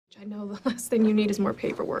I know the last thing you need is more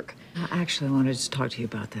paperwork. Actually, I wanted to talk to you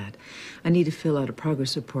about that. I need to fill out a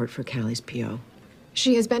progress report for Callie's PO.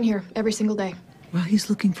 She has been here every single day. Well, he's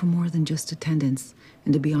looking for more than just attendance.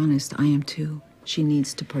 And to be honest, I am too. She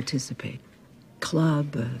needs to participate.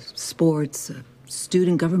 Club, sports,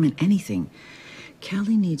 student government, anything.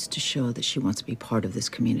 Callie needs to show that she wants to be part of this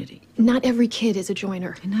community. Not every kid is a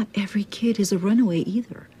joiner. And not every kid is a runaway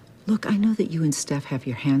either. Look, I know that you and Steph have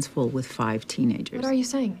your hands full with 5 teenagers. What are you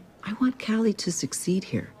saying? I want Callie to succeed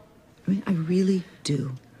here. I mean, I really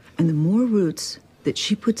do. And the more roots that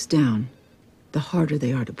she puts down, the harder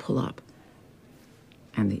they are to pull up.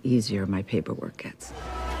 And the easier my paperwork gets.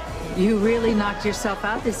 You really knocked yourself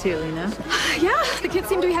out this year, Lena. Yeah, the kids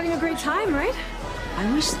seem to be having a great time, right?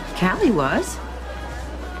 I wish Callie was.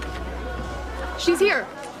 She's here.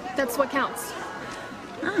 That's what counts.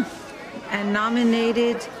 And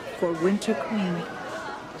nominated for Winter Queen.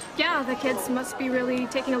 Yeah, the kids must be really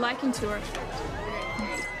taking a liking to her.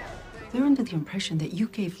 They're under the impression that you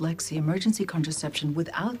gave Lexi emergency contraception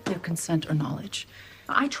without their consent or knowledge.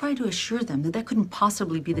 I try to assure them that that couldn't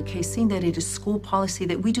possibly be the case, seeing that it is school policy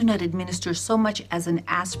that we do not administer so much as an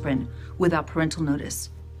aspirin without parental notice.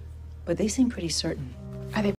 But they seem pretty certain.